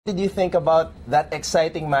did you think about that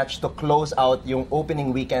exciting match to close out yung opening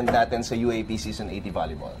weekend natin sa UAAP Season 80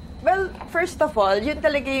 Volleyball? Well, first of all, yun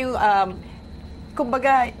talaga yung,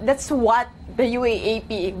 kumbaga, that's what the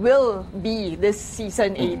UAAP will be this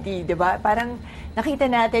Season 80, di ba? Parang nakita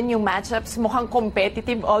natin yung matchups, mukhang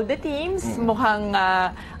competitive all the teams, mukhang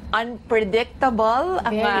unpredictable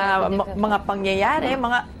ang mga pangyayari,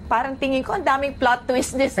 parang tingin ko ang daming plot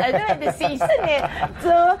twist this season eh.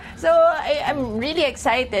 So I'm really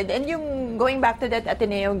excited. And yung going back to that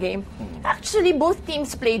Ateneo game, actually both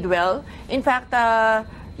teams played well. In fact,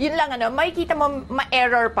 yun lang makikita mo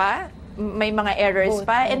ma-error pa, may mga errors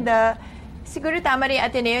pa, and siguro tama rin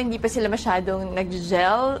Ateneo, hindi pa sila masyadong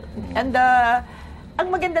nag-gel. And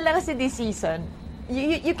ang maganda lang kasi this season,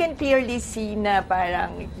 you can clearly see na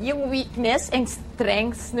parang yung weakness and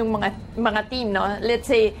strengths ng mga team, no? Let's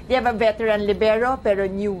say, they have a veteran libero pero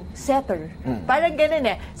new setter. Parang ganun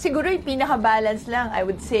eh. Siguro yung pinaka-balance lang, I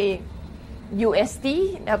would say,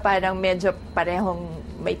 UST, na parang medyo parehong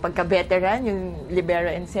may pagka-veteran, yung libero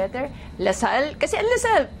and setter. Lasal, kasi ang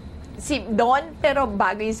Lasal, si Don, pero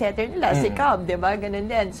bago yung setter nila, si Cobb, diba? Ganun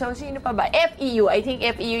din. So, sino pa ba? FEU, I think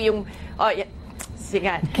FEU yung,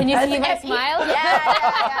 can you see my smile? Yeah.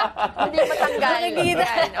 Hindi matanggal.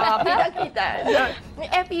 Kita. So,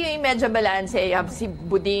 FEU yung medyo balance. Si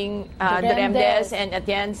Buding, Duremdes, and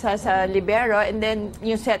Atienza sa libero. And then,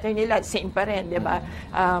 yung setter nila, same pa rin, di ba?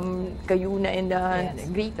 Kayuna and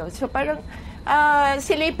Grito. So, parang,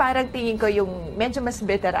 sila parang tingin ko yung medyo mas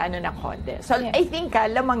veterano ng konti. So, I think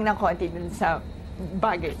lamang ng konti dun sa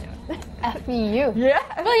bagay niya. FEU. Yeah.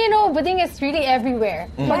 Well, you know, Buding is really everywhere.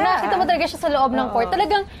 Pag nakita mo talaga siya sa loob ng court,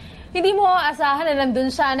 talagang hindi mo aasahan na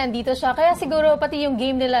nandun siya, nandito siya. Kaya siguro pati yung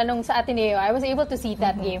game nila nung sa Ateneo, I was able to see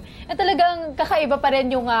that game. At talagang kakaiba pa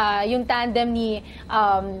rin yung tandem ni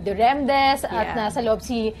Duremdes at nasa loob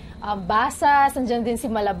si Basas, nandiyan din si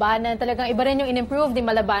Malabanan. Talagang iba rin yung in-improve ni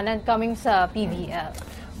Malabanan coming sa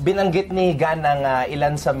PBL. Binanggit ni Gan ng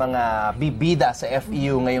ilan sa mga bibida sa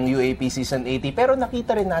FEU ngayong UAAP Season 80. Pero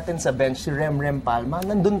nakita rin natin sa bench si Rem Palma,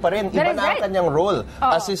 nandun pa rin. Iba na ang kanyang role.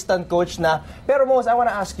 Assistant coach na. Pero Mozzy, I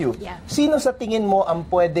wanna ask you, sino sa tingin mo ang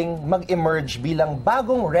pwedeng mag-emerge bilang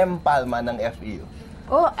bagong Rem Palma ng FEU?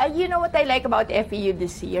 You know what I like about FEU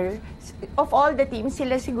this year? Of all the teams,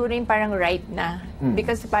 sila siguro yung parang right na.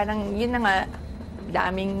 Because parang yun na nga,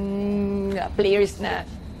 daming players na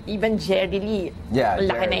even Jerry Lee,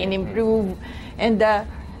 laki na in-improve. And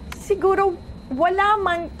siguro, wala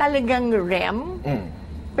man talagang rem,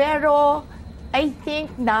 pero I think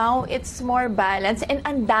now it's more balanced and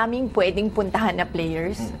ang daming pwedeng puntahan na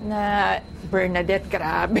players na Bernadette,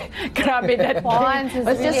 grabe that Pons is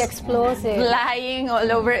really explosive. Flying all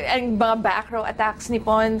over. Ang mga back row attacks ni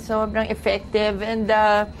Pons, sobrang effective. And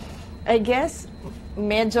I guess,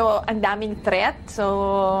 medyo ang daming threat.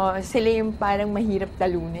 So, sila yung parang mahirap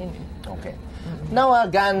talunin. Okay. Now,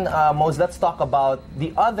 Gan, Moz, let's talk about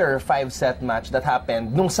the other 5-set match that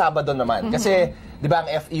happened nung Sabado naman. Kasi, di ba, ang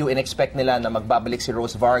FEU, in-expect nila na magbabalik si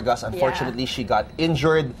Rose Vargas. Unfortunately, she got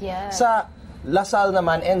injured. Sa Lasal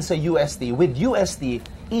naman and sa UST, with UST,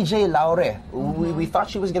 EJ Laure. We thought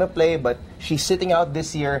she was gonna play, but she's sitting out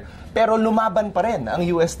this year. Pero lumaban pa rin ang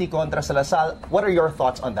UST kontra sa Lasal. What are your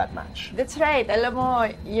thoughts on that match? That's right. Alam mo,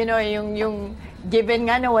 you know, yung given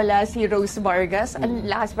nga na wala si Rose Vargas, ang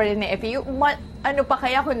lakas pa rin ng FEU. Ano pa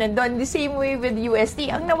kaya kung nandun? The same way with UST.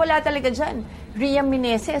 Ang nawala talaga dyan, Ria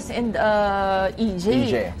Meneses and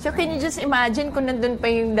EJ. So can you just imagine kung nandun pa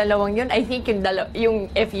yung dalawang yun? I think yung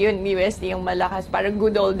FEU and UST yung malakas. Parang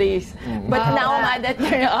good old days. But now that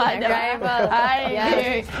they're not,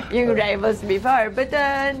 yung rivals before. But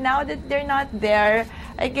now that they're not there,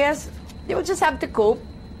 I guess they will just have to cope.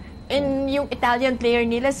 And yung Italian player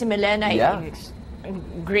nila, si Milena,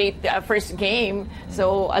 great first game.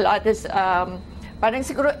 So a lot is, parang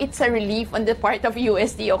siguro it's a relief on the part of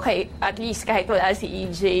UST. Okay, at least kahit wala si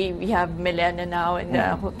EJ, we have Milena now and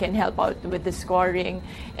who can help out with the scoring.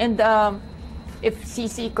 And if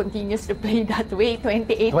CC continues to play that way,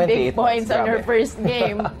 28 big points on her first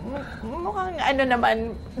game, mukhang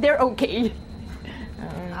naman, they're okay.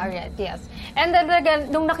 Alright, yes. And then talaga,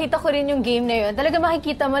 nung nakita ko rin yung game na yun, talaga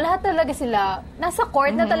makikita mo, lahat talaga sila nasa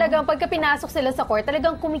court na talagang pagka pinasok sila sa court,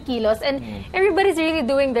 talagang kumikilos and everybody's really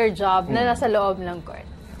doing their job na nasa loob ng court.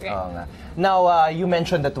 Right. Now, you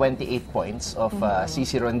mentioned the 28 points of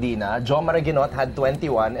CC Rondina. Jo Maraginot had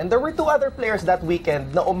 21 and there were two other players that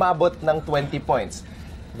weekend na umabot ng 20 points.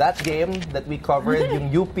 That game that we covered, yung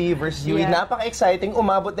UP versus UE, napaka-exciting,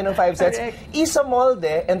 umabot din ng 5 sets. Isa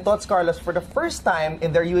Molde and Tots Carlos, for the first time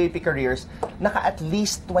in their UAP careers, naka at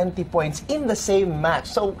least 20 points in the same match.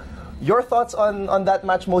 So, Your thoughts on that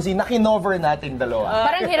match, Mozzy, na kinover nating dalawa?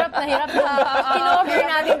 Parang hirap na kinover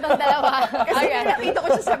natin tong dalawa. Kasi nakita ko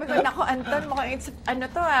siya, sabi ko, naku, Anton, mukhang it's, ano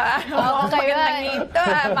to magandang game to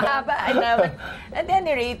mahaba. At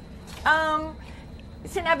any rate,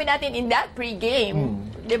 sinabi natin in that pre-game,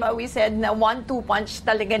 di ba, we said na 1-2 punch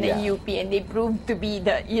talaga na UP, and they proved to be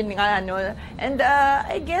yun nga, and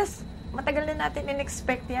I guess, matagal na natin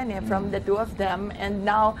in-expect yan from the two of them, and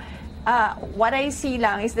now, what I see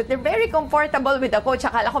lang is that they're very comfortable with the coach.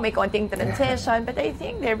 Akala ko may konting transition, but I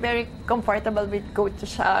think they're very comfortable with Coach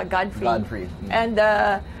Godfrey. And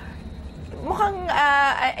mukhang,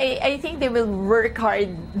 I think they will work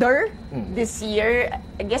harder this year.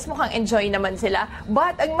 I guess mukhang enjoy naman sila.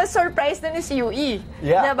 But ang mas surprise na is UE.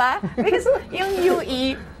 Yeah. Diba? Because yung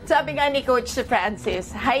UE, sabi nga ni Coach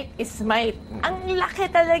Francis, height is might. Ang laki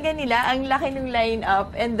talaga nila, ang laki ng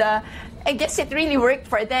lineup, and I guess it really worked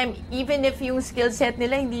for them, even if yung skill set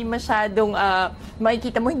nila hindi masyadong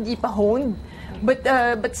makikita mo hindi pa honed. But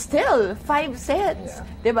still, 5 sets,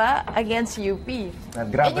 diba, against UP. At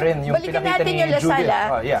grabe rin yung pinakita ni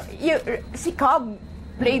Judith. Si Cobb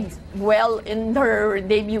played well in her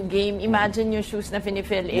debut game. Imagine yung shoes na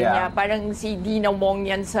finifill in niya. Parang si Dina Wong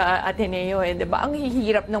yan sa Ateneo, diba? Ang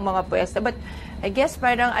hihirap ng mga pwesto. But I guess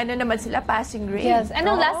parang naman sila, passing grade. Yes. And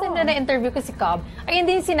last time na na-interview ko si Cobb, ay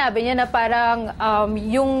hindi sinabi niya na parang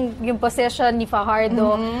yung possession ni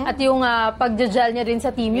Fajardo at yung pagja-gel niya rin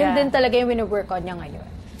sa team, yun din talaga yung wino-work on niya ngayon.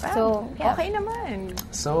 So, okay naman.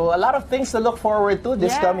 So, a lot of things to look forward to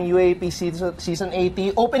this coming UAAP Season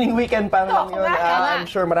 80. Opening weekend pa lang yun. I'm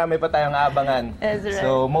sure marami pa tayong abangan. That's right.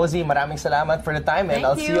 So, Mozzy, maraming salamat for the time, and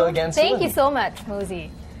I'll see you again soon. Thank you so much, Mozzy.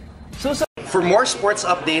 For more sports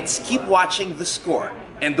updates, keep watching The Score.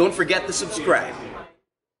 And don't forget to subscribe.